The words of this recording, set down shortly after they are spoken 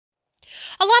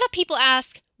A lot of people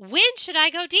ask, when should I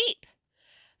go deep?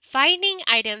 Finding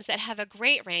items that have a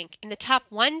great rank in the top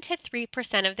 1 to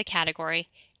 3% of the category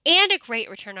and a great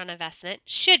return on investment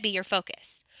should be your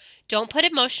focus. Don't put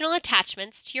emotional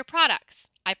attachments to your products.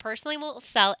 I personally won't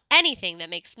sell anything that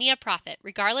makes me a profit,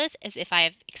 regardless as if I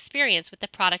have experience with the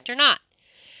product or not.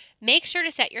 Make sure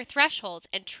to set your thresholds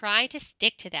and try to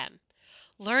stick to them.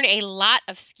 Learn a lot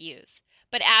of SKUs,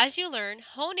 but as you learn,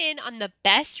 hone in on the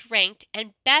best ranked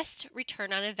and best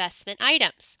return on investment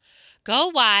items. Go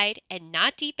wide and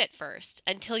not deep at first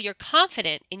until you're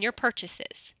confident in your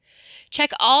purchases. Check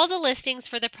all the listings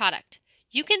for the product.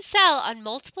 You can sell on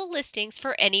multiple listings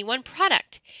for any one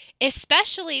product,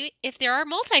 especially if there are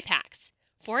multi-packs.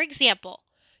 For example,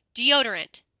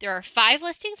 deodorant. There are 5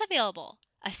 listings available: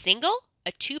 a single,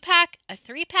 a 2-pack, a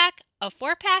 3-pack, a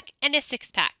 4-pack, and a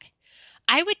 6-pack.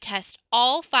 I would test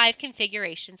all 5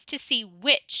 configurations to see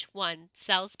which one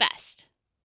sells best.